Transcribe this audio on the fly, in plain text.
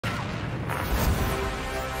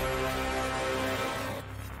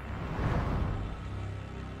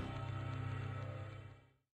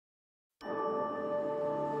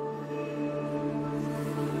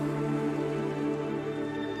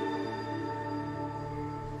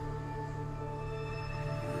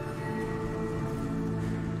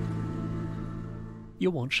You're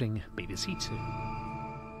watching BBC Two.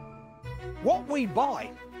 What we buy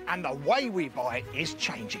and the way we buy it is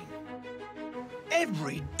changing.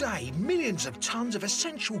 Every day, millions of tons of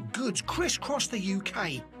essential goods crisscross the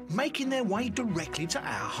UK, making their way directly to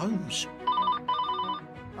our homes.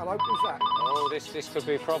 Hello, who's that? Oh, this could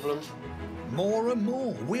be a problem. More and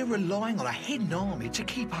more, we're relying on a hidden army to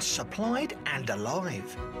keep us supplied and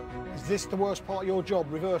alive. Is this the worst part of your job,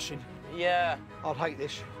 reversing? Yeah. I'd hate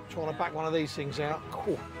this, trying to back one of these things out.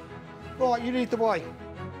 Cool. Right, you lead the way.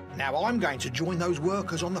 Now I'm going to join those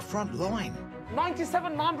workers on the front line.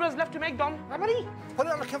 97 marbles left to make, Don. How many? Put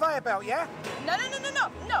it on the conveyor belt, yeah?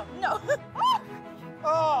 No.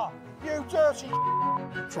 Oh, you dirty...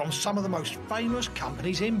 From some of the most famous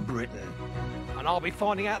companies in Britain. And I'll be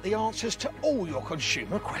finding out the answers to all your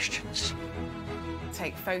consumer questions.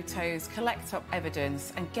 Take photos, collect up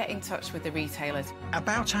evidence and get in touch with the retailers.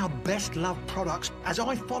 About our best-loved products as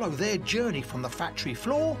I follow their journey from the factory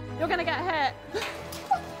floor... You're going to get hurt.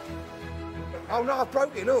 Oh, no, I've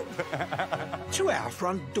broke it, look. ...to our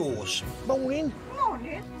front doors. Morning.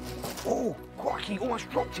 Morning. Oh, crikey, almost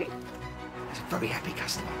dropped it. It's a very happy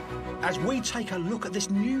customer. As we take a look at this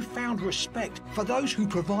newfound respect for those who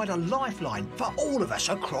provide a lifeline for all of us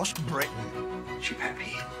across Britain. She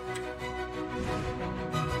happy.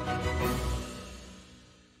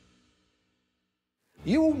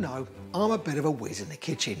 You all know I'm a bit of a whiz in the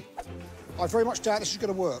kitchen. I very much doubt this is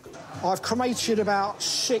going to work. I've cremated about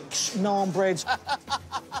 6 naan breads.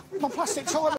 My plastic timer